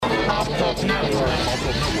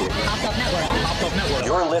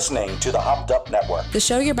You're listening to the Hopped Up Network. The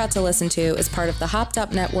show you're about to listen to is part of the Hopped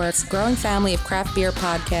Up Network's growing family of craft beer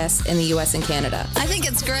podcasts in the U.S. and Canada. I think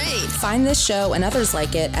it's great. Find this show and others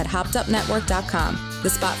like it at hoppedupnetwork.com, the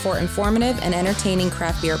spot for informative and entertaining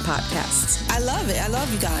craft beer podcasts. I love it. I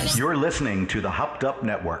love you guys. You're listening to the Hopped Up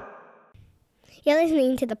Network. You're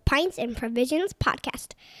listening to the Pints and Provisions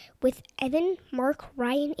podcast with Evan, Mark,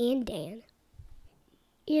 Ryan, and Dan.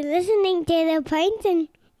 You're listening to the Pints and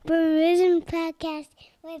Provisions podcast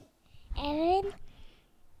with Evan,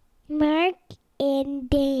 Mark, and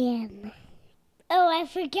Dan. Oh, I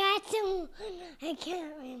forgot someone. I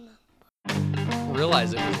can't remember.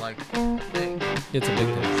 Realize it was like big. It's a big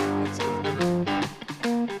thing.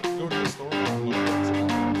 Go to the store and look at it.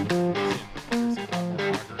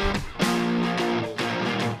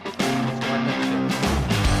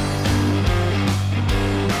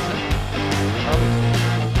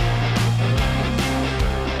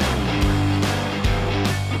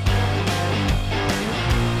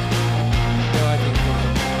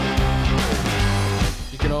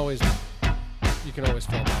 You can always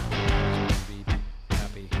fall back and be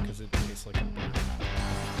happy because it tastes like a beer.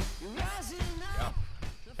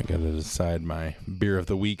 I gotta decide my beer of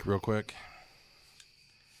the week real quick.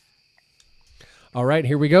 All right,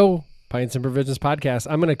 here we go. Pints and Provisions podcast.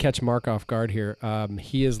 I'm going to catch Mark off guard here.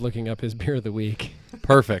 He is looking up his beer of the week.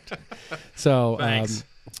 Perfect. So, Thanks.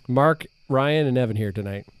 Mark, Ryan, and Evan here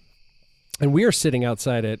tonight. And we are sitting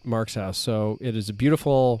outside at Mark's house. So it is a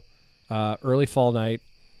beautiful early fall night.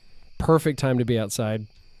 Perfect time to be outside.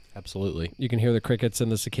 Absolutely. You can hear the crickets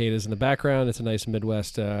and the cicadas in the background. It's a nice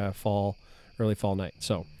Midwest early fall night.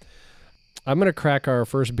 So I'm going to crack our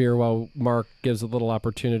first beer while Mark gives a little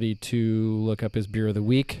opportunity to look up his beer of the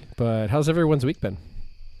week. But how's everyone's week been?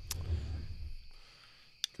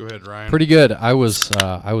 Go ahead, Ryan. Pretty good. I was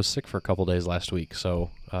sick for a couple days last week, so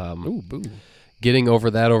Ooh, boo. getting over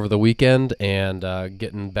that over the weekend and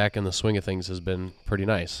getting back in the swing of things has been pretty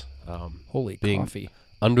nice. Holy being coffee.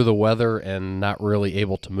 Under the weather and not really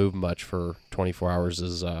able to move much for 24 hours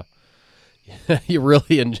is you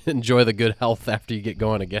really enjoy the good health after you get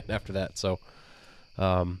going again after that. So,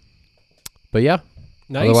 but yeah,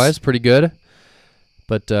 Nice. Otherwise pretty good.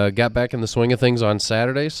 But got back in the swing of things on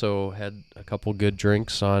Saturday, so had a couple good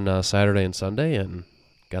drinks on Saturday and Sunday, and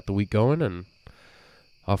got the week going, and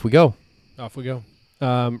off we go. Off we go.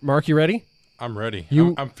 Mark, you ready? I'm ready.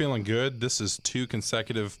 You- I'm feeling good. This is 2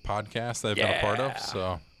 consecutive podcasts that I've been a part of,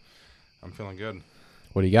 so I'm feeling good.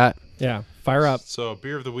 What do you got? Yeah, fire up. So,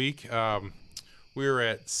 beer of the week. We were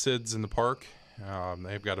at Sid's in the park.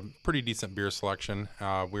 They've got a pretty decent beer selection.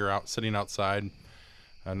 We were sitting outside,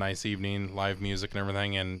 a nice evening, live music and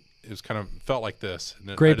everything, and it was felt like this.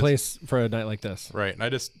 And Great place for a night like this. Right, and I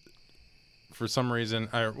just, for some reason,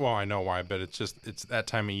 I know why, but it's that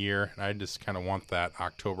time of year, and I just kind of want that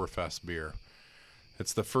Oktoberfest beer.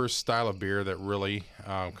 It's the first style of beer that really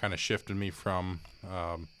kind of shifted me from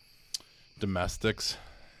domestics,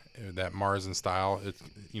 that Marzen style.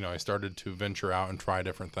 I started to venture out and try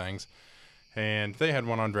different things, and they had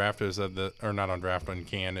one on draft. It was not on draft, on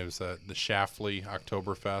can. It was the Schlafly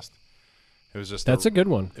Oktoberfest. It was just That's a good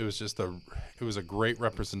one. It was just it was a great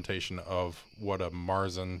representation of what a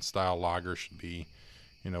Marzen style lager should be.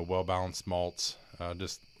 Well balanced malts,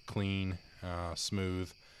 just clean,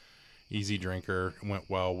 smooth, easy drinker. Went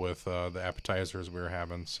well with the appetizers we were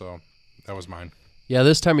having. So that was mine. Yeah,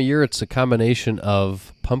 this time of year it's a combination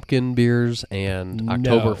of pumpkin beers and No.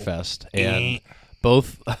 Oktoberfest, and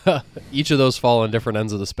both each of those fall on different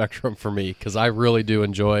ends of the spectrum for me because I really do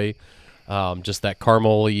enjoy just that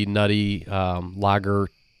caramel-y, nutty lager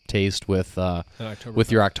taste with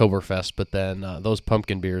your Oktoberfest, but then those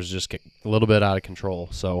pumpkin beers just get a little bit out of control.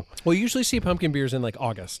 So, Well, you usually see pumpkin beers in like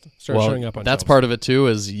August. Start showing up on that's shelves. part of it too.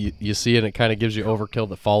 Is you see it, and it kind of gives you overkill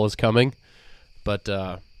that fall is coming, but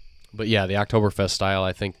yeah, the Oktoberfest style,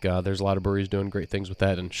 I think there's a lot of breweries doing great things with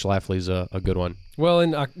that, and Schlafly's a good one. Well,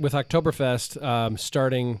 with Oktoberfest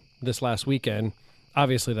starting this last weekend,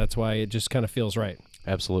 obviously that's why it just kind of feels right.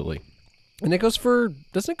 Absolutely. And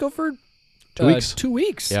doesn't it go for 2 weeks? 2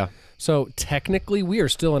 weeks. Yeah. So technically we are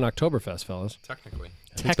still in Oktoberfest, fellas. Technically.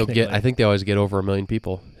 I think they always get over 1 million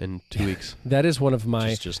people in 2 weeks. That is one of my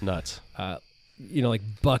It's just nuts. like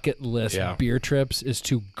bucket list Yeah. beer trips is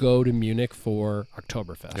to go to Munich for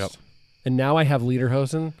Oktoberfest. Yep. And now I have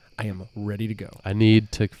Lederhosen. I am ready to go. I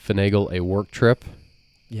need to finagle a work trip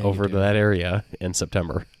Yeah, over you to do. that area in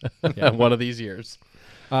September. Yeah. One of these years.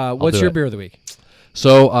 What's do your it. beer of the week?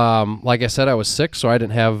 So, like I said, I was sick, so I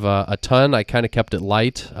didn't have a ton. I kind of kept it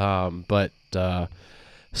light. But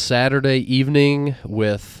Saturday evening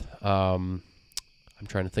with, I'm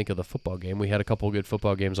trying to think of the football game. We had a couple of good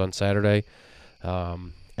football games on Saturday.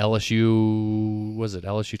 LSU, was it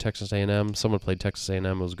LSU, Texas A&M? Someone played Texas A&M.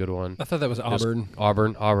 It was a good one. I thought that was Auburn.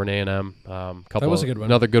 Auburn A&M. That was a good one.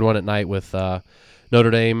 Another good one at night with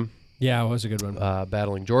Notre Dame Yeah, it was a good one.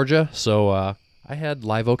 battling Georgia. So I had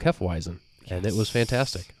Live Oak Hefeweizen, and it was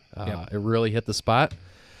fantastic. Yep. It really hit the spot.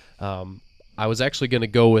 I was actually going to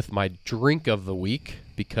go with my drink of the week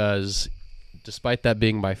because despite that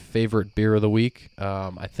being my favorite beer of the week,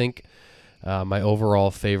 I think my overall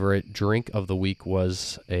favorite drink of the week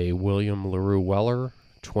was a William LaRue Weller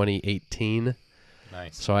 2018.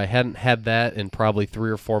 Nice. So I hadn't had that in probably 3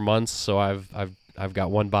 or 4 months. So I've got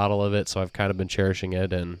one bottle of it. So I've kind of been cherishing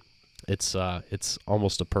it, and it's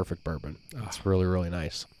almost a perfect bourbon. It's really, really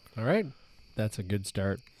nice. All right. That's a good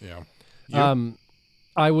start. Yeah.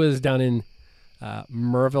 I was down in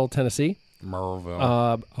Merrillville, Tennessee,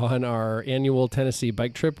 Merrillville. on our annual Tennessee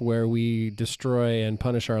bike trip where we destroy and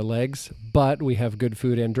punish our legs, but we have good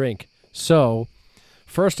food and drink. So,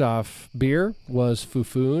 first off, beer was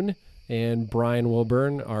Fufoon, and Brian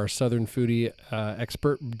Wilburn, our Southern foodie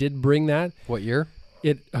expert, did bring that. What year?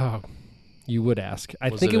 You would ask. I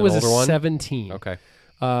Was think it it an was older a one? 17. Okay.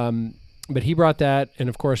 But he brought that, and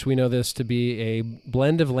of course we know this to be a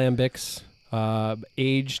blend of lambics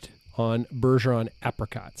aged on Bergeron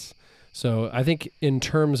apricots. So I think in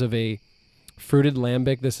terms of a fruited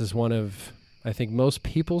lambic, this is one of, I think, most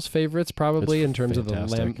people's favorites probably It's in terms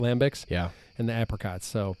fantastic. of the lambics Yeah. and the apricots.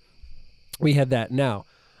 So we had that. Now,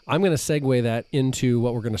 I'm going to segue that into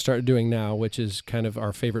what we're going to start doing now, which is kind of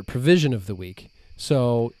our favorite provision of the week.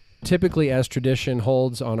 So typically, as tradition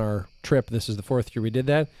holds on our trip, this is the 4th year we did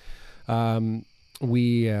that,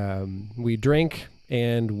 we drink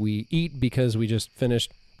and we eat because we just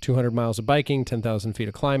finished 200 miles of biking, 10,000 feet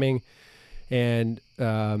of climbing, and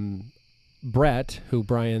Brett, who's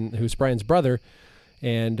Brian's brother,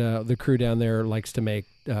 and the crew down there likes to make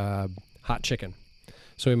hot chicken.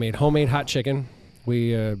 So we made homemade hot chicken.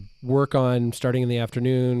 We work on starting in the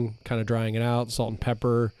afternoon, kind of drying it out, salt and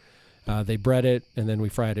pepper. They bread it, and then we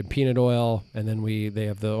fry it in peanut oil, and then they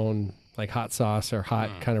have their own like hot sauce or hot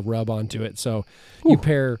kind of rub onto it. So you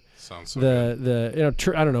pair Sounds so good.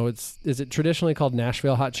 I don't know, is it traditionally called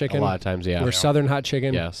Nashville hot chicken? A lot of times, yeah. Or Southern hot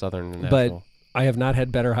chicken? Yeah, Southern and But Nashville. I have not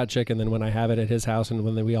had better hot chicken than when I have it at his house and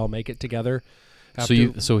when we all make it together.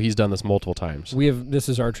 So he's done this multiple times. This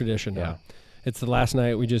is our tradition now. Yeah. It's the last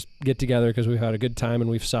night we just get together because we've had a good time and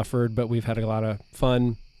we've suffered, but we've had a lot of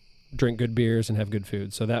fun, drink good beers, and have good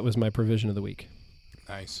food. So that was my provision of the week.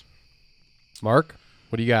 Nice. Mark,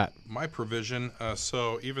 what do you got? My provision,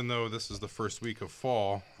 so even though this is the first week of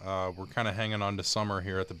fall, we're kind of hanging on to summer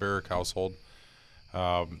here at the Barrick household.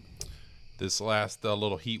 This last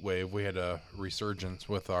little heat wave, we had a resurgence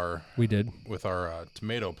with our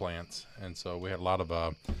tomato plants, and so we had a lot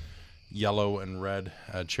of yellow and red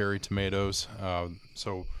cherry tomatoes.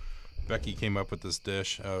 So Becky came up with this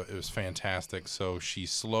dish. It was fantastic. So she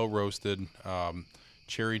slow roasted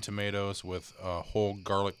cherry tomatoes with whole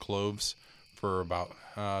garlic cloves for about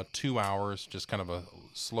 2 hours, just kind of a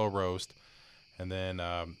slow roast, and then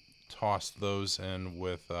tossed those in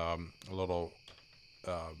with a little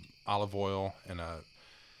olive oil and a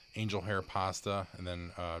angel hair pasta, and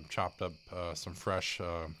then chopped up some fresh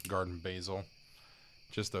garden basil.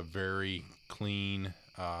 Just a very clean,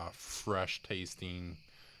 fresh tasting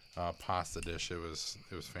pasta dish. It was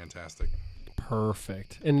fantastic.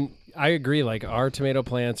 Perfect. And I agree, like our tomato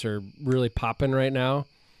plants are really popping right now,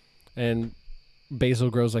 and basil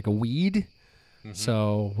grows like a weed. Mm-hmm.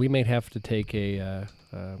 So we might have to take a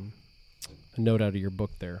note out of your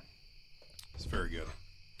book there. It's very good.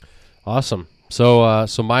 Awesome. So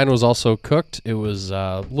mine was also cooked. It was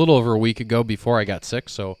a little over a week ago before I got sick,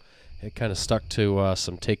 so it kind of stuck to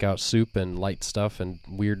some takeout soup and light stuff and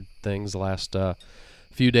weird things the last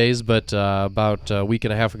few days. But about a week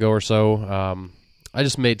and a half ago or so, I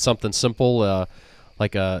just made something simple, I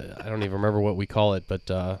don't even remember what we call it, but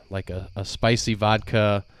like a spicy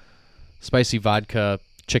vodka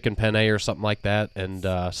chicken penne or something like that.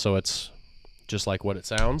 And so it's just like what it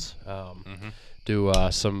sounds. Do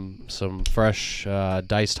some fresh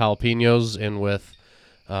diced jalapenos in with.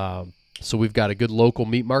 So we've got a good local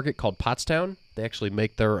meat market called Pottstown. They actually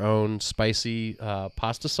make their own spicy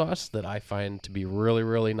pasta sauce that I find to be really,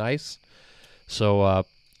 really nice. So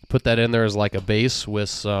put that in there as like a base with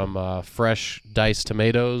some fresh diced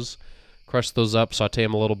tomatoes. Crush those up, saute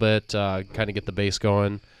them a little bit, kind of get the base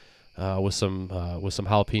going with some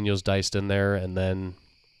jalapenos diced in there, and then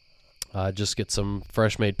just get some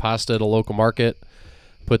fresh made pasta at a local market.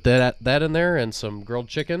 Put that in there and some grilled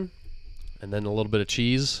chicken. And then a little bit of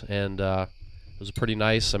cheese, and it was pretty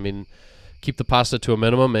nice. I mean, keep the pasta to a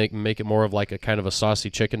minimum, make it more of like a kind of a saucy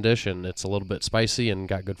chicken dish, and it's a little bit spicy and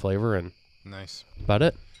got good flavor, and Nice. about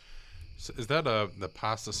it. So is that the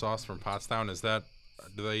pasta sauce from Pottstown?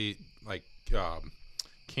 Do they like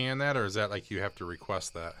can that, or is that like you have to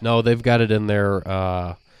request that? No, they've got it in their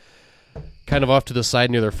kind of off to the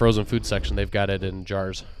side near their frozen food section. They've got it in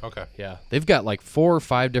jars. Okay. Yeah, they've got like 4 or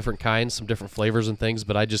 5 different kinds, some different flavors and things,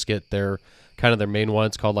 but I just get their kind of their main one.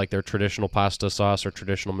 It's called like their traditional pasta sauce or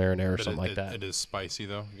traditional marinara or But something like that. It is spicy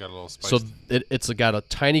though. You got a little spice. So it's got a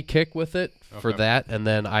tiny kick with it for Okay. that, and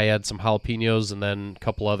then I add some jalapenos and then a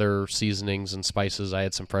couple other seasonings and spices. I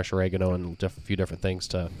add some fresh oregano and a few different things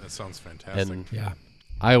to. That sounds fantastic. And Yeah.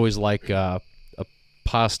 I always like a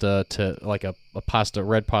pasta to like a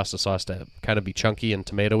red pasta sauce to kind of be chunky and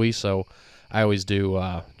tomatoey. So I always do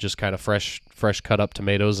just kind of fresh cut up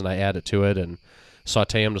tomatoes, and I add it to it and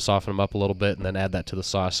saute them to soften them up a little bit, and then add that to the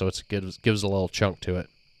sauce, so it gives a little chunk to it.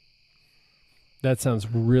 That sounds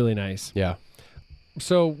really nice. Yeah.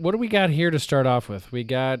 So what do we got here to start off with? We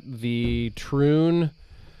got the Troon.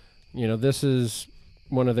 This is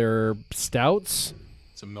one of their stouts.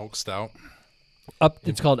 It's a milk stout.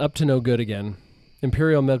 It's called Up to No Good again.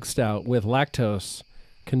 Imperial Milk Stout with lactose,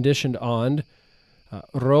 conditioned on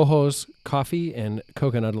Rojos coffee and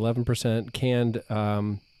coconut, 11%, canned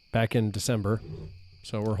back in December.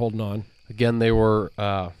 So we're holding on. Again, they were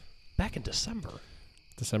back in December.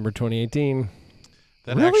 December 2018.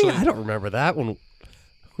 That Really? actually, I don't remember that one.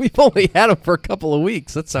 We've only had them for a couple of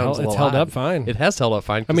weeks. That sounds a It's little held odd. up fine. It has held up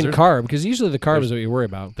fine. I mean, carb, because usually the carb there's- is what you worry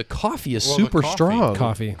about. the coffee is Well, the super coffee- strong.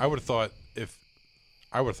 Coffee. I would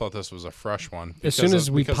have thought this was a fresh one. As soon as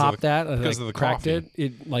we popped that, because of the cracked coffee.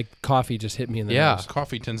 it like coffee just hit me in the Yeah. nose.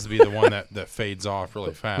 Coffee tends to be the one that fades off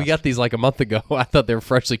really fast. We got these like a month ago. I thought they were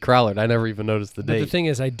freshly crowlered. I never even noticed the But date. the thing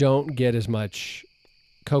is, I don't get as much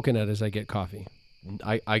coconut as I get coffee.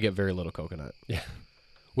 I get very little coconut. Yeah.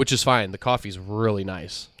 Which is fine. The coffee's really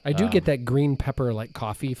nice. I do get that green pepper like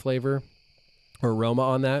coffee flavor or aroma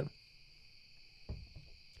on that.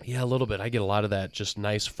 Yeah, a little bit. I get a lot of that just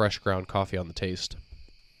nice fresh ground coffee on the taste.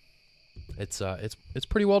 It's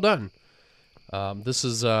pretty well done. This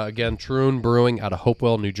is again Troon Brewing out of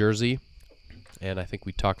Hopewell, New Jersey, and I think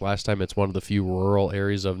we talked last time. It's one of the few rural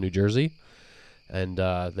areas of New Jersey, and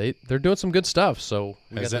they're doing some good stuff. So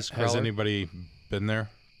we got this has growler. anybody been there?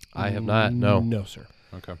 I have not. No, No, sir.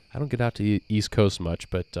 Okay. I don't get out to the East Coast much,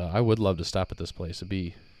 but I would love to stop at this place. It'd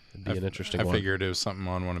be an interesting I one. figured it was something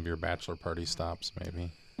on one of your bachelor party stops, maybe.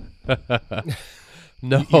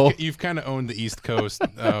 No, You've kind of owned the East Coast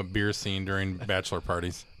beer scene during bachelor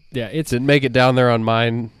parties. Yeah, didn't make it down there on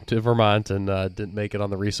mine to Vermont, and didn't make it on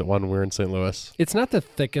the recent one. We were in St. Louis. it's not the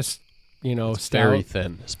thickest, stout, Very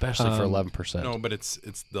thin, especially for 11%. No, but it's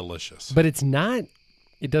delicious. but it's not.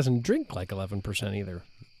 It doesn't drink like 11% either.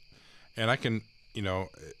 And I can,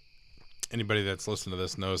 anybody that's listened to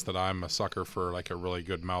this knows that I'm a sucker for like a really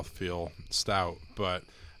good mouthfeel stout, but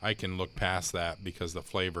I can look past that because the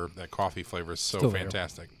flavor, that coffee flavor, is so Still there.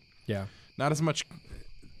 fantastic. Yeah. Not as much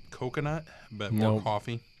coconut, but more No.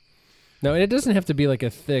 coffee. No, and it doesn't have to be like a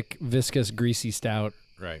thick, viscous, greasy stout,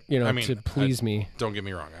 Right. to please me. Don't get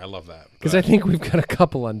me wrong. I love that. Because but- I think we've got a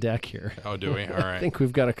couple on deck here. Oh, do we? All I right. think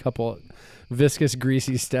we've got a couple viscous,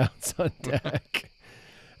 greasy stouts on deck.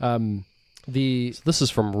 So this is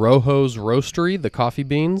from Rojo's Roastery, the coffee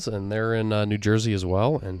beans, and they're in New Jersey as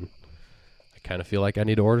well. And I kind of feel like I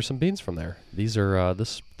need to order some beans from there. These are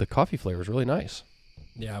the coffee flavor is really nice.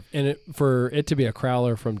 Yeah, and for it to be a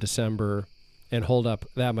crowler from December and hold up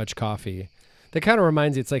that much coffee, that kind of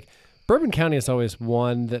reminds you. It's like Bourbon County is always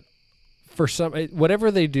one that, for some,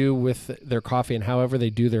 whatever they do with their coffee and however they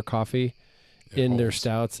do their coffee in their holds.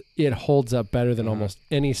 stouts, it holds up better than almost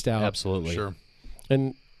any stout. Absolutely. Sure.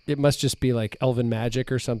 And it must just be like Elven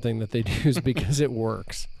magic or something that they use because it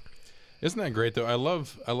works. Isn't that great though? I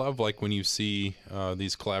love like when you see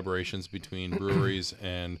these collaborations between breweries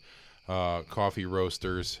and coffee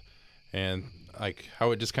roasters, and like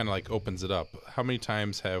how it just kind of like opens it up. How many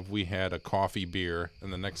times have we had a coffee beer,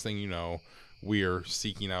 and the next thing you know, we are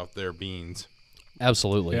seeking out their beans?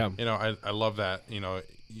 Absolutely. Yeah. I love that.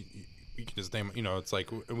 You can just name. It's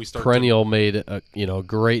like when we start. Perennial made a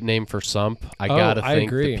great name for Sump. I gotta I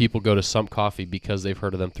think agree. that people go to Sump Coffee because they've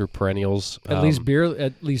heard of them through Perennials. At least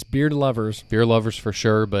beer lovers. Beer lovers for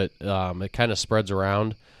sure, but it kind of spreads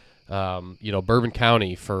around. Bourbon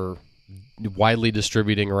County for widely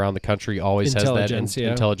distributing around the country always has that Intelligentsia.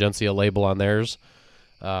 Intelligentsia label on theirs.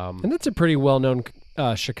 And that's a pretty well-known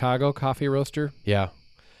Chicago coffee roaster. Yeah.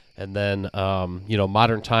 And then,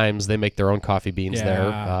 Modern Times, they make their own coffee beans Yeah.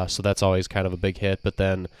 there. So that's always kind of a big hit. But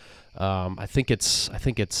then I think it's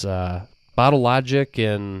Bottle Logic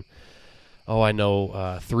and I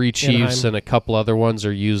know Three Chiefs Anaheim. and a couple other ones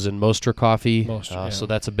are using Mostra coffee. Mostra, yeah. So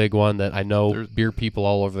that's a big one that I know There's- beer people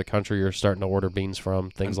all over the country are starting to order beans from,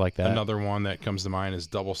 things like that. Another one that comes to mind is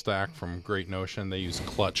Double Stack from Great Notion. They use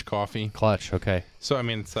Clutch coffee. Clutch, okay. So I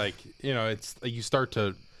mean, it's like, it's like you start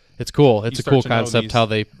to It's cool. It's a start cool to know concept these- how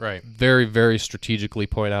they right. very, very strategically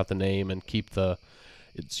point out the name and keep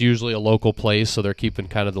it's usually a local place, so they're keeping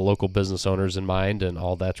kind of the local business owners in mind, and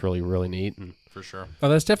all that's really, really neat. And For sure. Oh,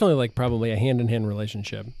 that's definitely like probably a hand-in-hand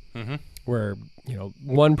relationship Mm-hmm. where,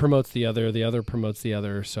 one promotes the other promotes the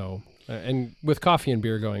other. So, and with coffee and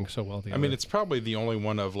beer going so well together. I mean, it's probably the only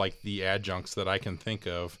one of like the adjuncts that I can think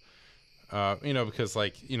of. Because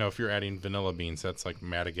like, if you're adding vanilla beans, that's like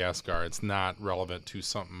Madagascar. It's not relevant to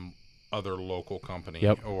something other local company.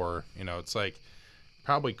 Yep. Or, it's like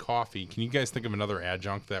probably coffee. Can you guys think of another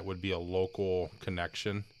adjunct that would be a local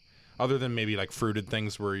connection? Other than maybe like fruited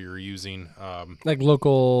things where you're using, like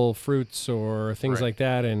local fruits or things Right. like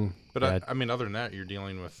that. And but Yeah. I mean, other than that, you're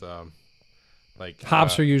dealing with like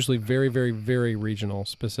hops are usually very, very, very regional,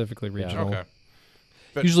 specifically regional. okay.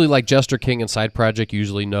 But- usually like Jester King and Side Project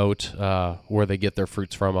usually note where they get their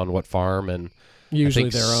fruits from on what farm, and Usually I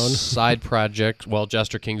think their own. Side Project, well,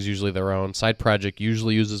 Jester King's usually their own. Side Project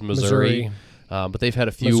usually uses Missouri. But they've had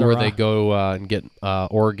a few where they Missouri. go and get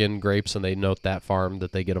Oregon grapes, and they note that farm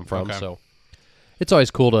that they get them from. Okay. So it's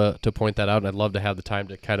always cool to point that out, and I'd love to have the time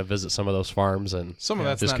to kind of visit some of those farms and Some of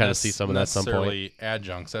that's just not kind of see some of that at some point. necessarily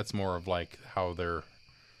adjuncts. That's more of like how they're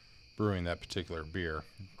brewing that particular beer.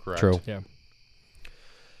 Correct. True. Yeah.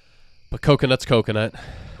 But coconut's coconut.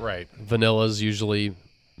 Right. Vanilla's usually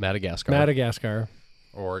Madagascar. Madagascar,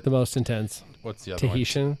 Or the most intense. what's the other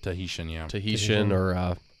Tahitian. one? Tahitian, yeah. Tahitian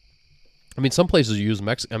or some places use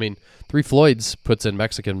Three Floyds puts in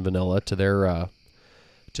Mexican vanilla to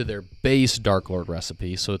their base Dark Lord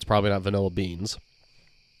recipe, so it's probably not vanilla beans.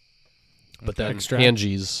 But then Extract.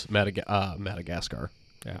 Angie's Madagascar.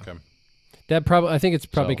 Yeah. Okay. I think it's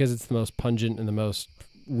probably So- because it's the most pungent and the most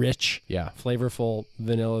rich, Yeah. flavorful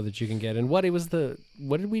vanilla that you can get. And what did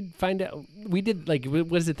we find out? We did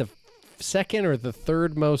was it the second or the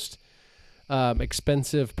third most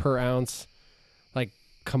expensive per ounce, like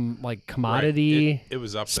commodity Right. It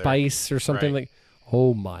was up there. spice or something Right. like.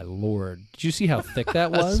 Oh my lord! Did you see how thick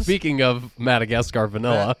that was? Speaking of Madagascar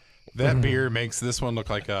vanilla, That beer makes this one look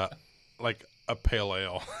like a pale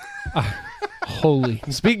ale. Holy!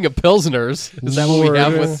 speaking of pilsners, is that what we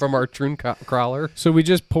have Lord. from our Troon Crawler? So we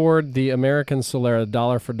just poured the American Solera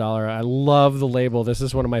dollar for dollar. I love the label. This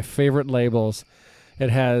is one of my favorite labels. It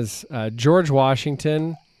has George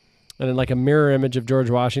Washington and then like a mirror image of George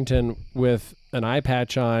Washington with an eye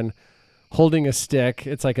patch on, holding a stick.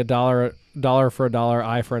 It's like a dollar for a dollar,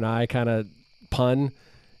 eye for an eye kind of pun.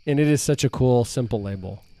 And it is such a cool, simple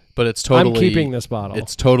label. But it's totally. I'm keeping this bottle.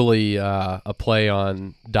 It's totally a play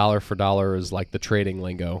on dollar for dollar is like the trading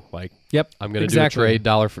lingo. Like, Yep. I'm going to exactly. do a trade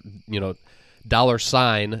dollar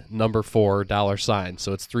sign number 4 $sign.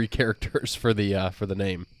 So it's 3 characters for the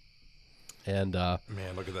name. And Man,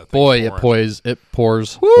 look at that thing. boy, it pouring.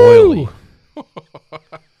 pours Woo! oily.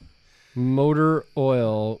 Motor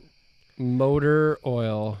oil.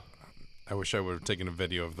 I wish I would have taken a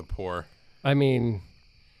video of the pour. I mean,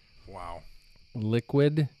 Wow.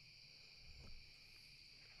 liquid.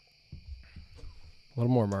 A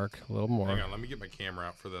little more, Mark. A little more. Hang on, let me get my camera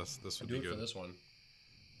out for this. This would be good. one.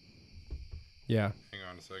 Yeah. Hang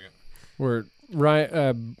on a second. We're right.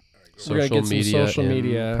 We're gonna Social get some media social in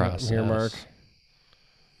media process. here, Mark.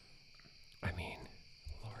 I mean,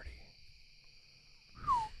 lordy.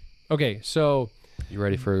 Okay, so You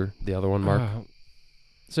ready for the other one, Mark?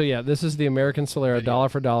 so yeah, this is the American Solera dollar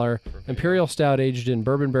for dollar imperial stout aged in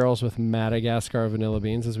bourbon barrels with Madagascar vanilla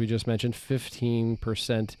beans, as we just mentioned,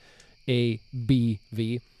 15%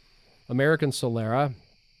 ABV. American Solera,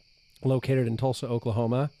 located in Tulsa,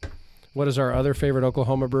 Oklahoma. What is our other favorite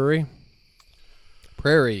Oklahoma brewery?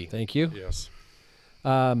 Prairie. Thank you. Yes.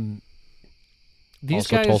 These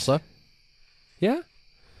Also guys, Tulsa. yeah.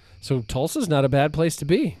 So Tulsa's not a bad place to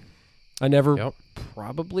be. I never Yep.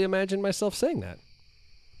 probably imagined myself saying that.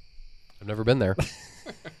 I've never been there.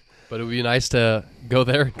 But it would be nice to go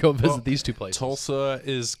there and go visit these two places. Tulsa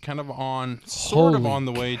is kind of sort of Holy on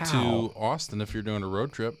the way cow. to Austin if you're doing a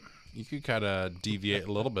road trip. You could kind of deviate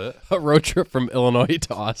a little bit. A road trip from Illinois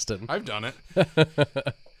to Austin. I've done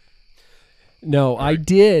it. No, I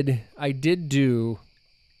did do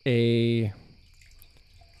a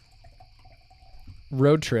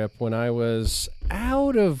road trip when I was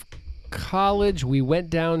out of college. We went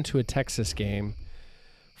down to a Texas game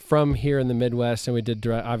from here in the Midwest, and we did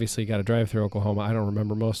obviously got to drive through Oklahoma. I don't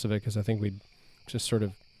remember most of it because I think we just sort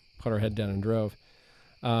of put our head down and drove.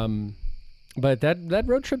 But that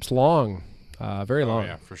road trip's long, very long. Oh,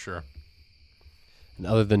 yeah, for sure. And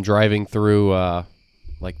other than driving through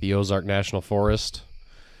like the Ozark National Forest,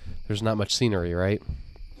 there's not much scenery, right?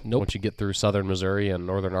 Nope. Once you get through southern Missouri and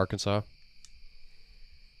northern Arkansas.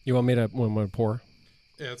 You want me to pour?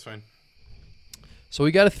 Yeah, that's fine. So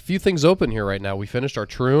we got a few things open here right now. We finished our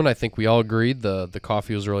Troon. I think we all agreed the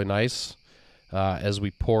coffee was really nice. As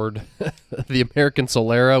we poured the American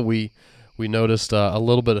Solera, we noticed a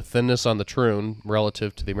little bit of thinness on the Troon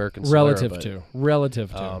relative to the American Solera.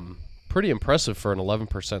 Relative to. Pretty impressive for an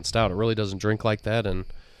 11% stout. It really doesn't drink like that, and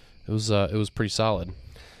it was pretty solid.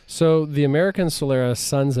 So the American Solera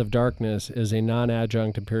Sons of Darkness is a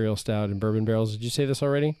non-adjunct imperial stout in bourbon barrels. Did you say this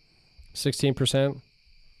already? 16%?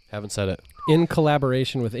 Haven't said it. In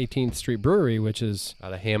collaboration with 18th Street Brewery, which is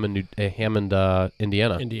Out of Hammond,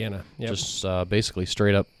 Indiana. Indiana. Yep. Just basically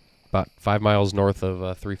straight up about 5 miles north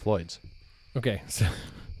of Three Floyds. Okay. So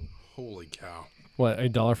Holy cow. what,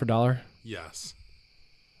 $1 for dollar? Yes.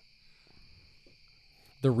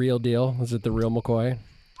 The real deal? Is it the real McCoy?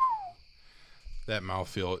 That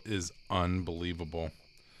mouthfeel is unbelievable.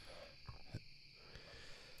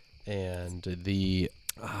 And the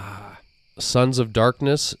Sons of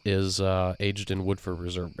Darkness is aged in Woodford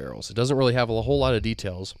Reserve barrels. It doesn't really have a whole lot of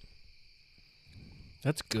details.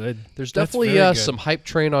 That's good. There's That's definitely very good. some hype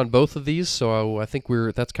train on both of these, so I think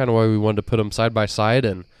that's kind of why we wanted to put them side by side.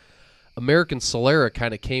 And American Solera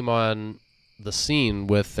kind of came on the scene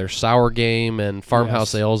with their sour game and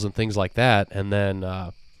farmhouse Yes. ales and things like that, and then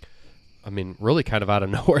really kind of out of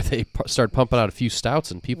nowhere they started pumping out a few stouts,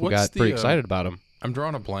 and people What's got pretty the, excited about them. I'm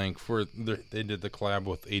drawing a blank for they did the collab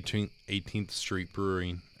with 18th Street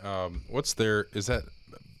Brewery. What's their, is that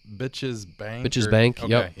Bitches Bank? Bitches or- Bank, Okay,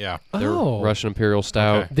 yep. yeah. Their Oh. Russian Imperial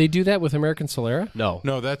Stout. Okay. They do that with American Solera? No,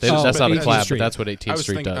 No, that's that's not a 18th collab, Street. but that's what 18th I was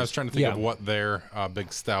Street does. I was trying to think Yeah. of what their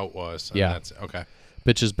big stout was. and Yeah. That's okay.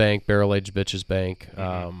 Bitches Bank, Barrel Aged Bitches Bank.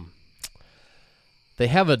 They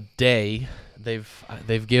have a day.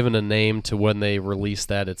 They've given a name to when they release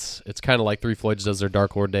that. It's kind of like Three Floyds does their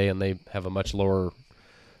Dark Lord Day, and they have a much lower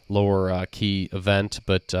key event.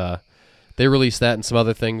 But they release that and some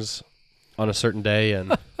other things on a certain day.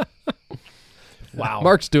 And Wow.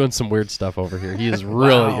 Mark's doing some weird stuff over here. He is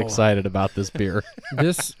really Wow. excited about this beer.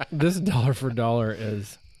 this $1 for dollar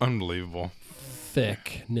is Unbelievable.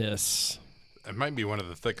 thickness. It might be one of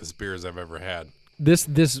the thickest beers I've ever had. This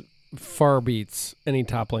far beats any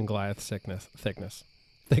Toppling Goliath thickness.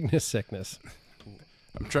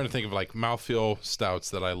 I'm trying to think of like mouthfeel stouts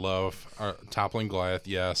that I love. Toppling Goliath,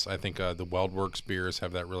 yes. I think the Weldworks beers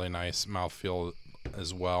have that really nice mouthfeel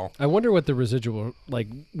as well. I wonder what the residual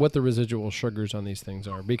sugars on these things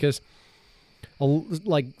are, because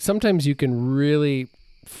like sometimes you can really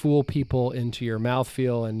fool people into your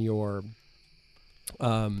mouthfeel and your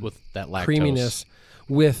With that lactose. creaminess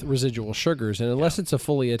with residual sugars. And unless it's a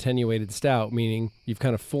fully attenuated stout, meaning you've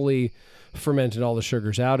kind of fully fermented all the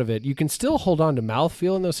sugars out of it, you can still hold on to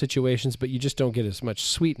mouthfeel in those situations, but you just don't get as much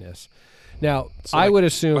sweetness. Now, So I like- would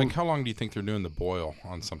assume Like, how long do you think they're doing the boil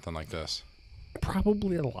on something like this?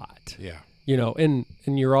 probably a lot. Yeah. And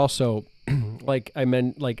you're also like I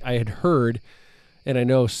had heard, and I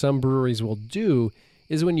know some breweries will do,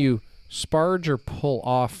 is when you sparge or pull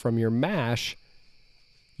off from your mash,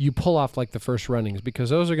 you pull off like the first runnings, because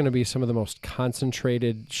those are going to be some of the most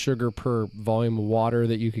concentrated sugar per volume of water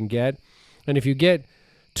that you can get. And if you get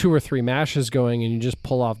 2 or 3 mashes going and you just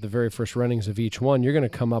pull off the very first runnings of each one, you're going to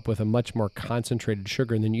come up with a much more concentrated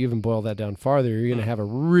sugar. And then you even boil that down farther, you're going to have a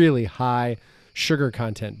really high sugar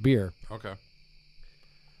content beer. Okay.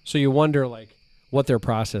 So you wonder like what their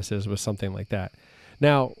process is with something like that.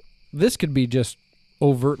 Now, this could be just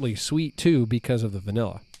overtly sweet too because of the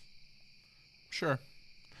vanilla. Sure.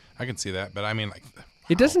 I can see that, but I mean, like,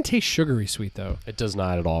 It doesn't taste sugary sweet though. It does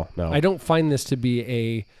not at all. No. I don't find this to be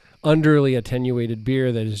a underly attenuated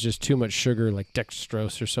beer that is just too much sugar, like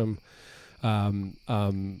dextrose or some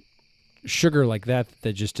sugar like that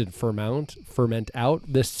just didn't ferment out.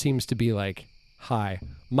 This seems to be like, hi,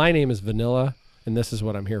 my name is Vanilla, and this is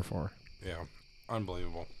what I'm here for. yeah,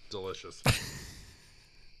 unbelievable, delicious.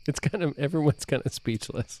 It's everyone's kind of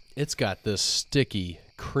speechless. It's got this sticky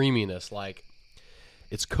creaminess, like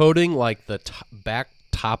it's coating like the back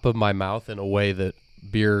top of my mouth in a way that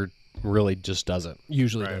beer really just doesn't.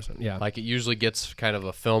 Usually Right. doesn't. Yeah. Like it usually gets kind of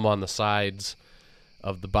a film on the sides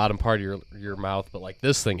of the bottom part of your mouth, but like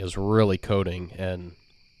this thing is really coating. And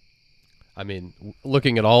I mean,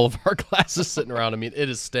 looking at all of our glasses sitting around, I mean, it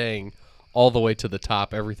is staying all the way to the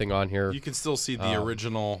top. Everything on here. You can still see the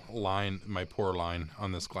original line, my pour line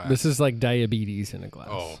on this glass. This is like diabetes in a glass.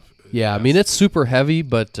 oh Yeah, I mean, it's super heavy,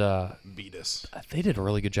 but beat us. they did a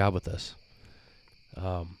really good job with this.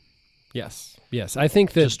 Yes. I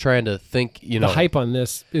think that Just trying to think, the hype on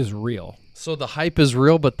this is real. So the hype is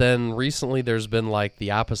real, but then recently there's been like the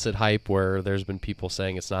opposite hype where there's been people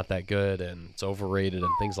saying it's not that good and it's overrated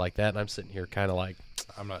and things like that. And I'm sitting here kind of like,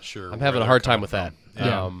 I'm not sure. I'm having a hard time with that.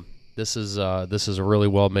 Yeah. This is a really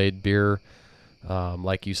well made beer.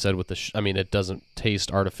 Like you said, with the, it doesn't taste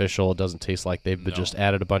artificial. It doesn't taste like they've just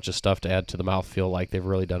added a bunch of stuff to add to the mouthfeel. Like they've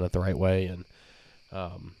really done it the right way. And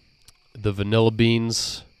the vanilla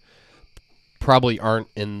beans probably aren't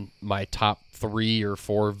in my top 3 or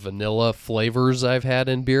 4 vanilla flavors I've had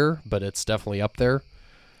in beer, but it's definitely up there.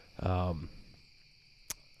 But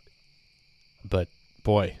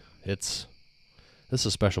boy, this is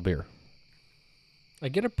a special beer. I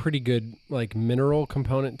get a pretty good like mineral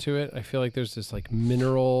component to it. I feel like there's this like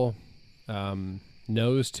mineral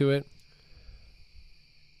nose to it.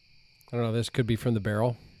 I don't know. This could be from the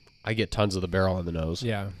barrel. I get tons of the barrel on the nose.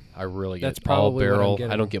 Yeah. I really get That's all probably what I'm barrel.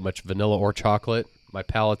 getting. I don't get much vanilla or chocolate. My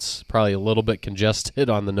palate's probably a little bit congested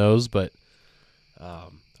on the nose, but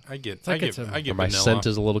I get like my my vanilla. scent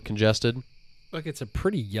is a little congested. Like it's a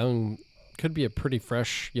pretty young, could be a pretty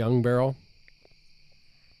fresh young barrel.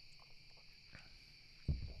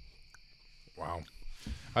 Wow.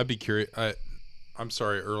 I'd be curious. I'm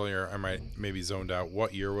sorry, earlier I maybe zoned out.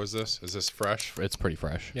 What year was this? Is this fresh? It's pretty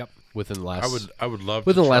fresh. Yep. Within the last, I would love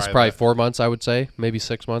within to the last try probably that. 4 months, I would say, maybe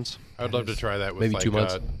 6 months. I would love to try that with maybe like 2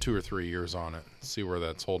 months. 2 or 3 years on it. See where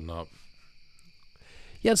that's holding up.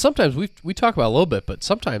 Yeah, and sometimes we talk about it a little bit, but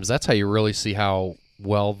sometimes that's how you really see how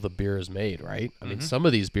well the beer is made, right? I mean, some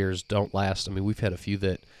of these beers don't last. I mean, we've had a few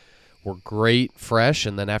that were great fresh,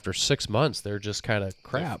 and then after 6 months, they're just kind of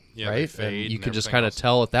crap, they right? fade And you and can just everything kind of else.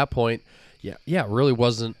 tell at that point, yeah, it really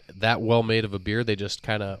wasn't that well made of a beer. They just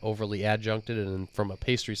kind of overly adjuncted, and from a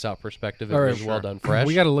pastry stout perspective, it All right, was well done fresh.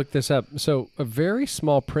 We got to look this up. So a very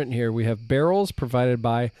small print here. We have barrels provided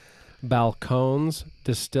by Balcones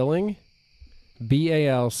Distilling,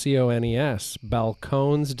 Balcones,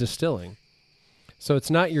 Balcones Distilling. So it's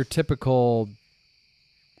not your typical,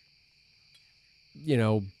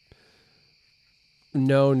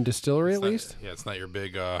 known distillery at least. Yeah, it's not your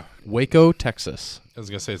big. I Waco, Texas. was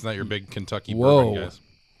gonna say it's not your big Kentucky Whoa. bourbon guys.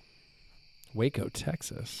 Waco,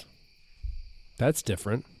 Texas. That's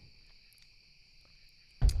different.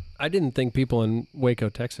 I didn't think people in Waco,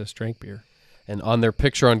 Texas drank beer. And on their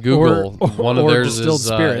picture on Google, one of or theirs distilled is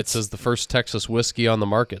it spirits. says the first Texas whiskey on the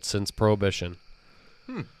market since Prohibition.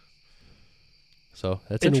 So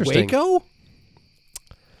that's interesting. Waco?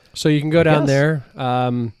 So you can go down there,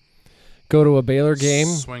 go to a Baylor game.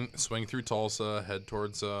 Swing through Tulsa, head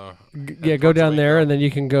towards. Go towards down there, Waco. and then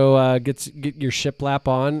you can go get your shiplap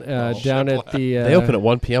on down at shiplap. the. They open at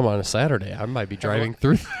 1 p.m. on a Saturday. I might be driving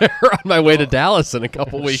through there on my way to Dallas in a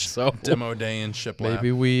couple weeks. So Demo day and shiplap.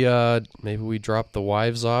 maybe we drop the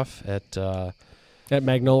wives off at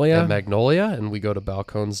Magnolia. Magnolia, and we go to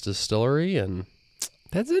Balcones Distillery and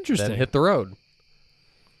That's interesting. then hit the road.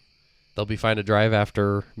 They'll be fine to drive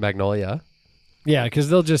after Magnolia Yeah, because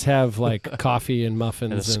they'll just have like coffee and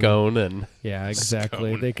muffins and a scone and Yeah,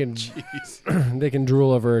 exactly. Scone. They can they can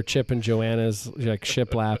drool over Chip and Joanna's like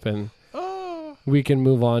shiplap, and we can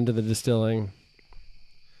move on to the distilling,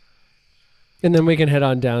 and then we can head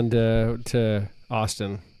on down to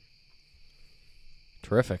Austin.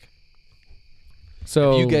 terrific.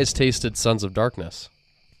 So Have you guys tasted Sons of Darkness?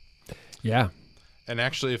 yeah, And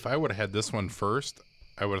actually, if I would have had this one first,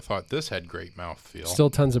 I would have thought this had great mouthfeel. still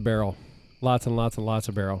tons of barrel, lots and lots and lots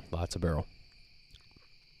of barrel, Lots of barrel.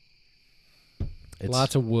 It's,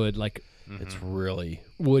 lots of wood, like It's really,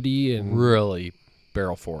 woody and really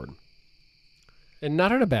barrel forward. and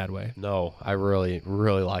not in a bad way. No, I really,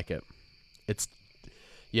 really like it. It's,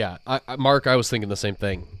 yeah, Mark, I was thinking the same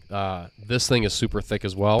thing. This thing is super thick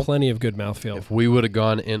as well. Plenty of good mouthfeel. If we would have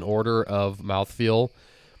gone in order of mouthfeel,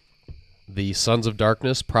 the Sons of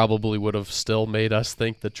Darkness probably would have still made us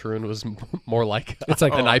think that Troon was more like It's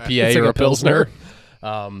like an oh, IPA it's like or a a Pilsner.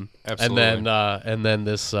 Absolutely. And then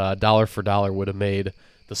this dollar for dollar would have made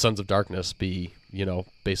the Sons of Darkness be,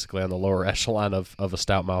 basically on the lower echelon of a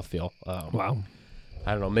stout mouthfeel. Wow.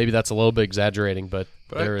 I don't know. Maybe that's a little bit exaggerating, but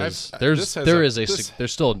this there's has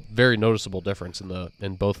there's still a very noticeable difference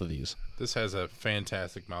in both of these. This has a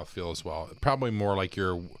fantastic mouthfeel as well. Probably more like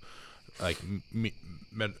your Medianoche.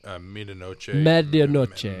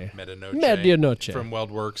 Medianoche. From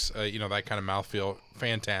Weldworks. That kind of mouthfeel.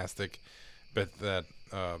 Fantastic. But that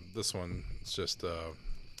this one is just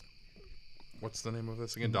what's the name of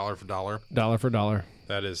this again? Dollar for dollar. Dollar for dollar.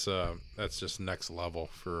 That is that's just next level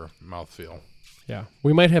for mouthfeel. Yeah,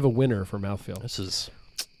 we might have a winner for mouthfeel. This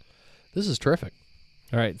is terrific.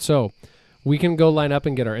 All right, so We can go line up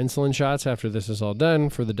and get our insulin shots after this is all done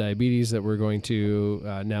for the diabetes that we're going to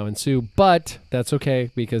now ensue, but that's okay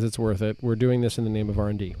because it's worth it. We're doing this in the name of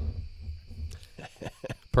R&D.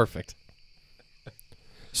 Perfect.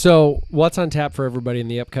 So what's on tap for everybody in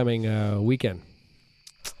the upcoming weekend?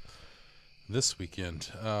 This weekend,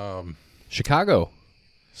 Chicago,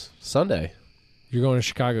 Sunday. You're going to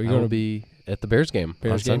Chicago. You're I going will to be at the Bears game on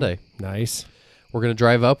Bears game? Sunday. Nice. We're going to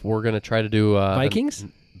drive up. We're going to try to do Vikings?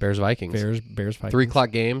 Bears-Vikings. Bears Vikings. 3 o'clock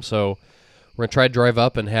game, so we're going to try to drive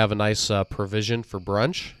up and have a nice provision for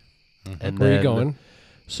brunch. And Where are you then- going?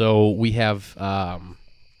 So we have,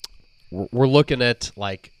 we're looking at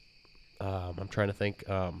like, I'm trying to think,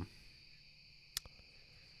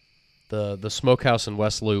 the smokehouse in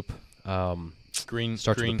West Loop. green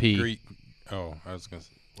Starts with a green, P. green- oh, I was gonna.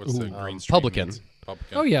 What's the green? street Publican. means?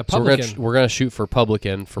 Publican. Oh, yeah, So Publican. we're gonna shoot for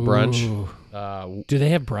Publican for brunch, Ooh. Do they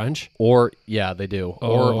have brunch? or yeah, they do,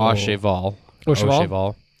 or Oh. Au Cheval. Au Cheval? Au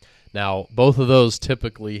Cheval. Now both of those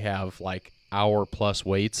typically have like hour-plus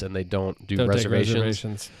waits, and they don't do Don't take reservations.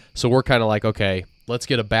 reservations. So we're kind of like, okay, let's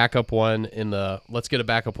get a backup one in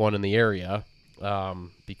the area,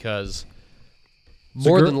 because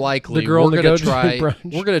more gir- than likely the girl we're to gonna go to try brunch.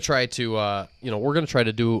 we're gonna try to we're gonna try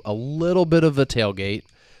to do a little bit of a tailgate,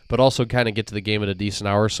 but also kind of get to the game at a decent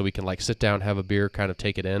hour so we can like sit down, have a beer, kind of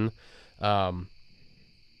take it in.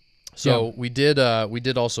 So we did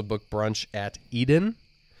also book brunch at Eden,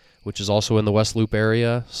 which is also in the West Loop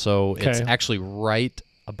area. So it's Okay. actually right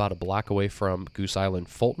about a block away from Goose Island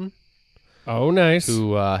Fulton, Oh, nice.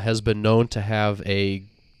 who has been known to have a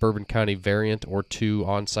Bourbon County variant or two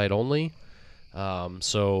on site only.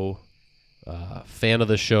 Fan of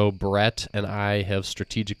the show, Brett and I have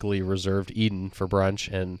strategically reserved Eden for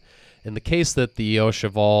brunch. And in the case that the Au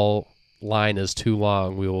Cheval line is too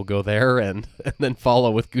long, we will go there and then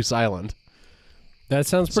follow with Goose Island. That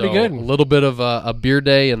sounds pretty So, good. A little bit of a beer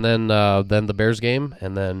day, and then the Bears game,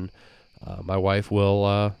 and then my wife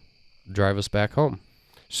will drive us back home.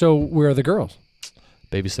 So where are the girls?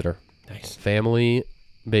 Babysitter, Nice. family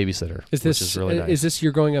babysitter. Is this which is really nice. is this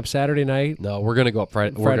you're going up Saturday night? No, we're gonna go up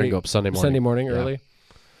Friday. We're gonna go up Sunday morning. Sunday morning Yeah. early.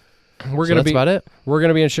 We're So gonna that's be about it. We're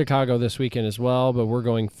gonna be in Chicago this weekend as well, but we're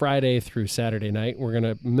going Friday through Saturday night. We're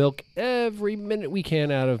gonna milk every minute we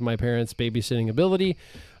can out of my parents' babysitting ability.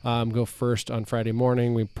 Go first on Friday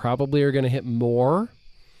morning. We probably are gonna hit more.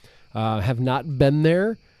 Have not been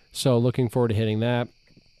there, so looking forward to hitting that.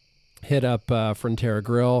 Hit up Frontera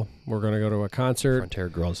Grill. We're gonna go to a concert. Frontier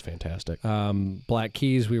Grill is fantastic. Black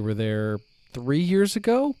Keys, we were there 3 years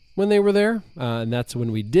ago when they were there, and that's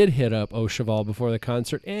when we did hit up Au Cheval before the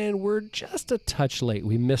concert, and we're just a touch late.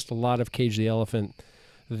 We missed a lot of Cage the Elephant,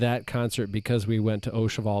 that concert, because we went to Au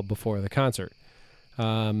Cheval before the concert.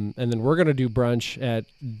 And then we're going to do brunch at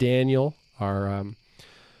Daniel, our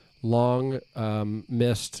long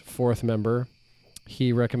missed fourth member.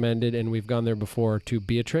 He recommended, and we've gone there before, to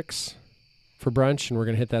Beatrix for brunch, and we're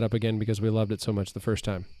going to hit that up again because we loved it so much the first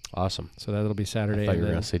time. Awesome. So that'll be Saturday. I thought you and were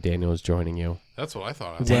then- gonna say Daniel was joining you. That's what I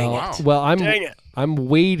thought. I was like, well, wow. well, I'm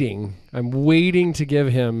waiting. I'm waiting to give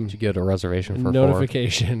him Did you get a reservation for 4?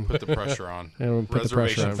 notification. Put the pressure on. And put the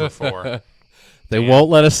pressure Reservation on. for 4. They won't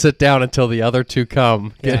let us sit down until the other two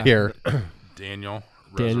come. Get Yeah. here. Daniel.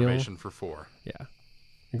 Daniel. Reservation for 4. Yeah,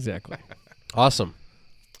 exactly. Awesome.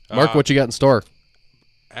 Mark, what you got in store?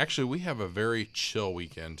 Actually, we have a very chill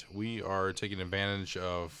weekend. We are taking advantage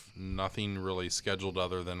of nothing really scheduled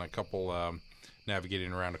other than a couple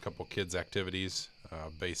navigating around a couple kids' activities,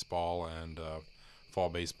 baseball and fall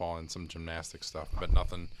baseball and some gymnastic stuff, but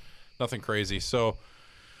nothing crazy. So,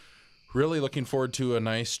 really looking forward to a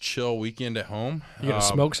nice chill weekend at home. You gonna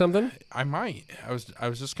smoke something? I might. I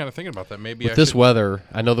was just kind of thinking about that. Maybe With I this should, weather,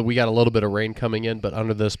 I know that we got a little bit of rain coming in, but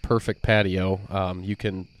under this perfect patio, you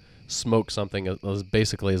can smoke something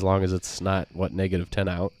basically as long as it's not -10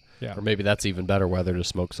 out. Yeah. Or maybe that's even better weather to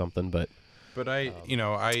smoke something, but But I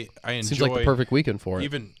enjoy. seems like the perfect weekend for it.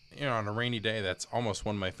 Even on a rainy day, that's almost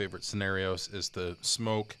one of my favorite scenarios is to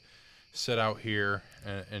smoke, sit out here,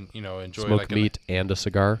 and enjoy Smoked like meat and a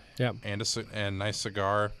cigar. Yeah. and nice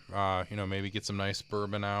cigar. Maybe get some nice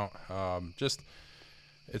bourbon out.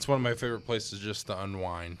 It's one of my favorite places just to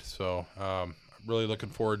unwind. So really looking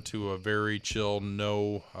forward to a very chill,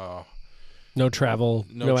 No travel,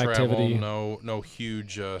 no travel, activity. no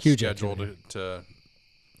huge Huge schedule activity. to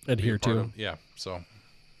Adhere be a part to. of. Yeah, so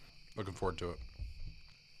looking forward to it.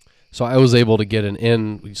 So I was able to get an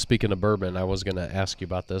in. Speaking of bourbon, I was going to ask you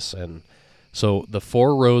about this. And so the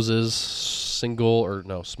Four Roses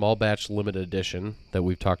small batch limited edition that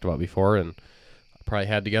we've talked about before and probably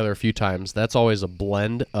had together a few times, that's always a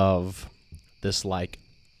blend of this like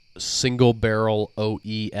single barrel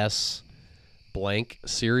OES blank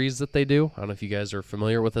series that they do. I don't know if you guys are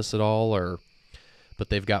familiar with this at all, but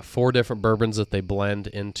they've got 4 different bourbons that they blend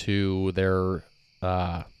into their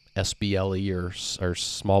SBLE or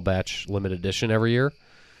small batch limited edition every year.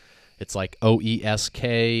 It's like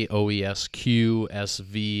OESK, OESQ,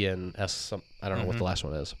 SV, and S. I don't know what the last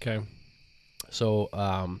one is. Okay. So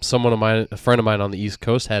a friend of mine on the East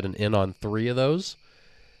Coast had an in on 3 of those.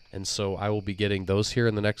 And so I will be getting those here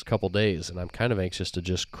in the next couple days, and I'm kind of anxious to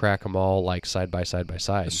just crack them all like side by side by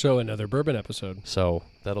side. So another bourbon episode. So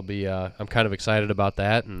that'll be, I'm kind of excited about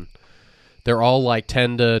that, and they're all like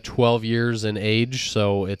 10 to 12 years in age,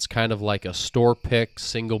 so it's kind of like a store pick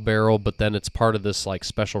single barrel, but then it's part of this like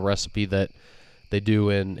special recipe that they do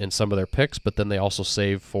in some of their picks, but then they also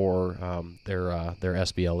save for their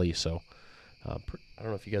SBLE. So I don't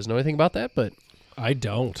know if you guys know anything about that, but I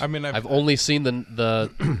don't. I mean, I've only seen the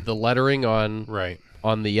lettering on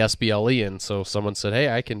on the SBLE, and so someone said,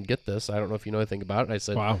 "Hey, I can get this. I don't know if you know anything about it." And I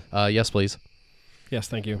said, Wow. Yes, please." Yes,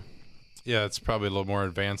 thank you. Yeah, it's probably a little more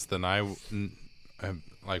advanced than I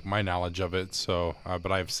like my knowledge of it. So,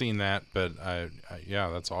 but I've seen that. But yeah,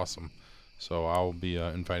 that's awesome. So I'll be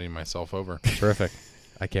inviting myself over. Terrific!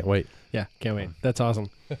 I can't wait. Yeah, can't wait. That's awesome.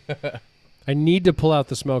 I need to pull out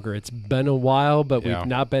the smoker. It's been a while, but Yeah. we've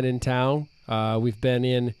not been in town. We've been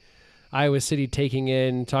in Iowa City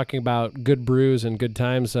talking about good brews and good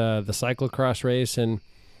times, the cyclocross race, and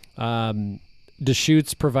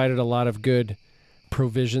Deschutes provided a lot of good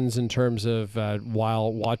provisions in terms of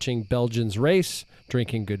while watching Belgians race,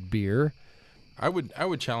 drinking good beer. I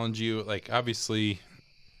would challenge you, like, obviously,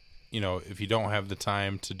 you know, if you don't have the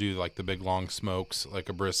time to do like the big long smokes like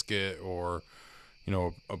a brisket or, you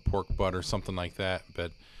know, a pork butt or something like that,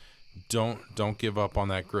 but don't give up on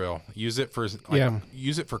that grill. Use it for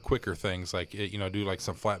use it for quicker things, like do like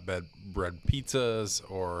some flatbed bread pizzas,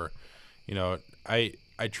 or I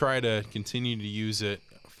try to continue to use it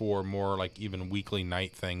for more like even weekly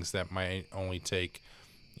night things that might only take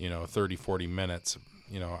 30-40 minutes.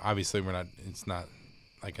 Obviously it's not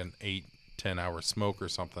like an 8-10 hour smoke or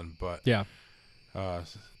something, but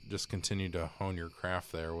just continue to hone your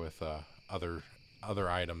craft there with other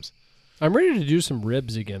items. I'm ready to do some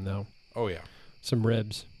ribs again, though. Oh, yeah. Some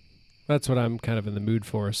ribs. That's what I'm kind of in the mood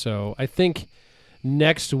for. So I think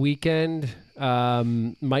next weekend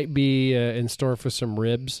might be in store for some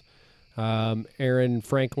ribs. Aaron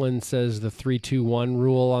Franklin says the 3-2-1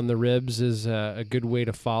 rule on the ribs is a good way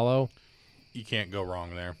to follow. You can't go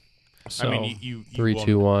wrong there. So, I mean, you 3,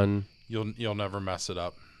 2, 1. You'll never mess it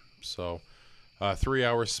up. So 3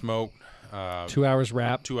 hours smoked. 2 hours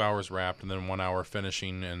wrapped. 2 hours wrapped, and then 1 hour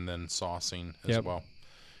finishing, and then saucing as well.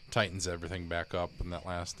 Tightens everything back up in that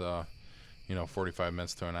last 45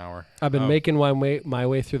 minutes to an hour. I've been making my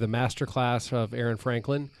way through the master class of Aaron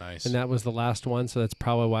Franklin. Nice. And that was the last one, so that's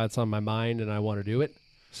probably why it's on my mind and I want to do it.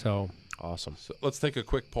 So Awesome. So let's take a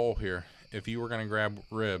quick poll here. If you were going to grab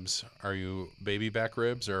ribs, are you baby back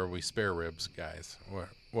ribs or are we spare ribs guys?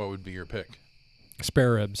 What would be your pick?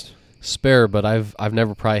 spare ribs. Spare, but I've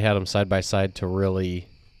never probably had them side by side to really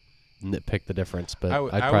nitpick the difference. But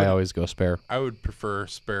I'd probably always go spare. I would prefer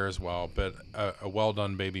spare as well, but a well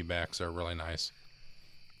done baby backs are really nice.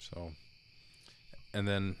 So, and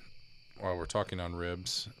then while we're talking on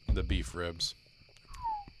ribs, the beef ribs.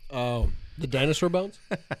 Oh, the dinosaur bones.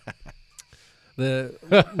 The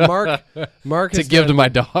Mark To has give done, to my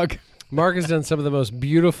dog. Mark has done some of the most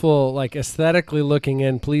beautiful, like aesthetically looking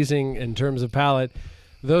and pleasing in terms of palate.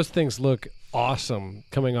 Those things look awesome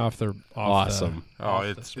coming off the Awesome.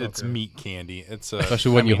 It's meat candy. It's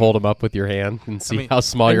Especially when you hold them up with your hand and see how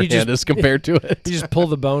small your hand is compared to it. You just pull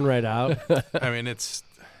the bone right out. I mean,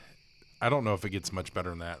 I don't know if it gets much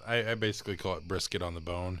better than that. I basically call it brisket on the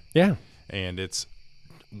bone. Yeah. And it's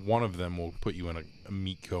one of them will put you in a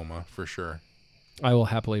meat coma for sure. I will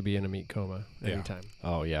happily be in a meat coma anytime.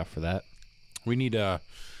 Oh, yeah, for that. We need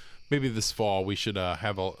maybe this fall we should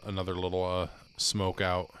have another little smoke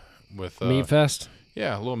out with Meat fest.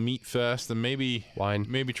 Yeah, a little meat fest, and maybe wine.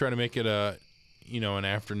 Maybe try to make it an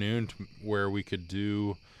afternoon where we could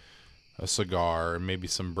do a cigar and maybe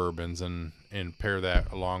some bourbons and pair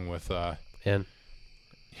that along with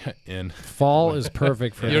Fall is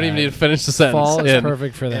perfect for that. You don't even need to finish the sentence. Fall is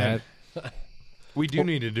perfect for that. We do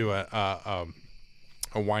need to do a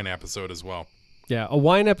wine episode as well. Yeah, a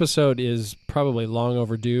wine episode is probably long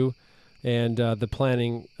overdue, and the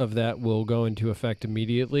planning of that will go into effect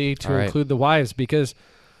immediately to include the wives, because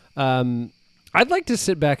I'd like to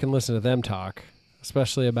sit back and listen to them talk,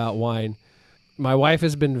 especially about wine. My wife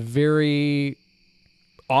has been very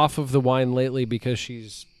off of the wine lately because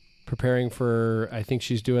she's preparing for, I think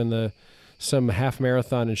she's doing some half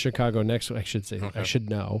marathon in Chicago next week. I should say, I should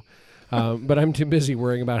know. But I'm too busy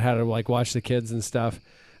worrying about how to like watch the kids and stuff.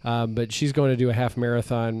 But she's going to do a half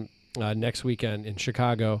marathon next weekend in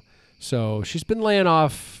Chicago. So she's been laying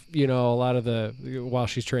off, a lot of while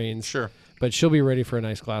she's trains. Sure. But she'll be ready for a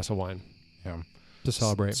nice glass of wine Yeah. to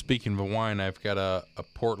celebrate. Speaking of wine, I've got a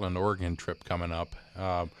Portland, Oregon trip coming up.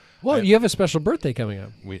 Well, you have a special birthday coming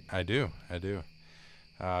up. I do. The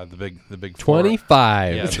big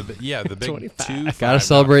 25. Yeah, the big 25. Got to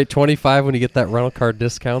celebrate 25 when you get that rental car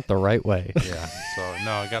discount the right way. Yeah. So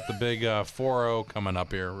no, I got the big 4-0 coming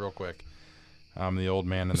up here real quick. I'm the old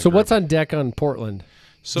man in the So group. what's on deck on Portland?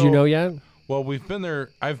 So, do you know yet? Well, we've been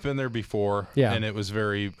there. I've been there before, Yeah. and it was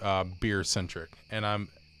very beer centric. And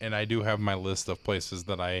I do have my list of places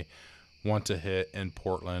that I want to hit in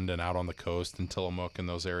Portland and out on the coast in Tillamook and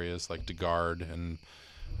those areas like DeGard and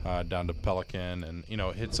down to Pelican and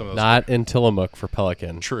hit some of those. Not in Tillamook for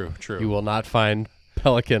Pelican. True. You will not find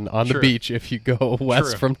Pelican on the True. beach if you go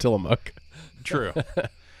west True. from Tillamook. True.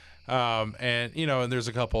 And there's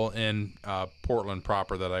a couple in Portland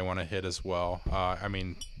proper that I want to hit as well. I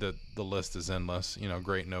mean, the list is endless.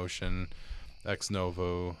 Great Notion, Ex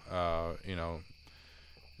Novo,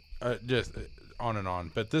 just on and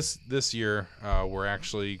on. But this year, we're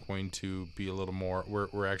actually going to be a little more.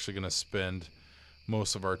 We're actually going to spend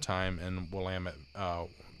most of our time in Willamette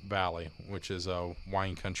Valley, which is a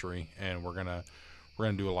wine country, and we're gonna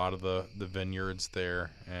do a lot of the vineyards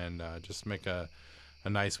there, and just make a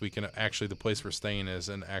nice weekend. Actually, the place we're staying is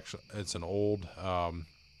it's an old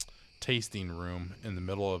tasting room in the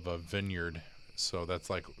middle of a vineyard. So that's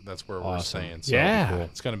where we're staying. So Yeah.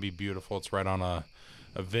 it's gonna be beautiful. It's right on a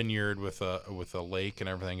vineyard with a lake and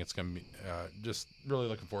everything. It's gonna be just really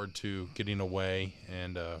looking forward to getting away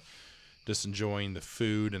and just enjoying the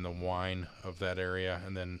food and the wine of that area,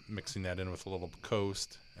 and then mixing that in with a little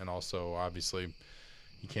coast. And also, obviously,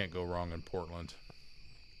 you can't go wrong in Portland.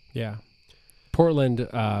 Yeah. Portland,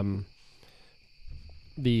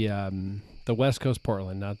 the West Coast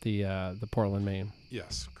Portland, not the Portland, Maine.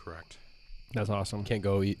 Yes, correct. That's awesome. Can't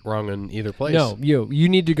go wrong in either place. No, you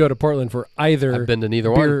need to go to Portland for either. I've been to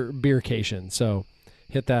neither one. Beercation. So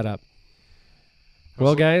hit that up.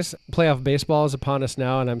 Well, guys, playoff baseball is upon us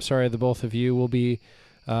now, and I'm sorry the both of you will be.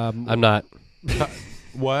 I'm not.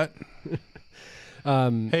 What?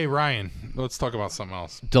 Hey, Ryan, let's talk about something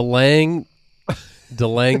else. Delaying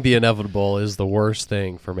the inevitable is the worst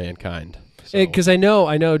thing for mankind. Because I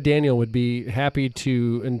know Daniel would be happy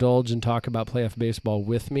to indulge and talk about playoff baseball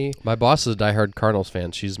with me. My boss is a diehard Cardinals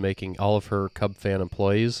fan. She's making all of her Cub fan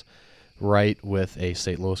employees write with a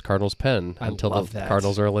St. Louis Cardinals pen until love the that.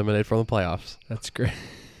 Cardinals are eliminated from the playoffs. That's great.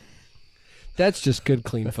 That's just good,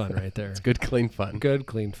 clean fun right there. It's good, clean fun. Good,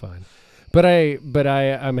 clean fun. But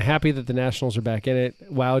I'm happy that the Nationals are back in it.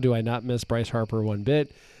 Wow, do I not miss Bryce Harper one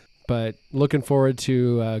bit. But looking forward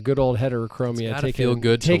to good old heterochromia Feel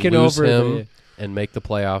good taking to lose over him and make the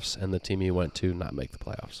playoffs, and the team he went to not make the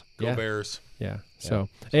playoffs. Go Yeah. Bears. Yeah. So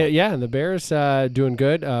and the Bears doing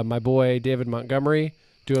good. My boy David Montgomery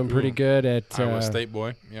doing pretty good at Iowa State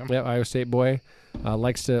boy. Yeah. Yeah, Iowa State boy.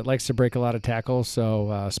 Likes to break a lot of tackles.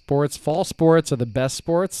 So fall sports are the best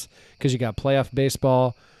sports because you got playoff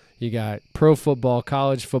baseball, you got pro football,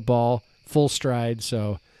 college football, full stride.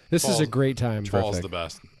 So this is a great time. Fall's the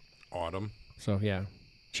best. Autumn. So yeah,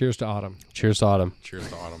 cheers to autumn. Cheers to autumn. Cheers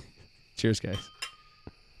to autumn. Cheers, guys.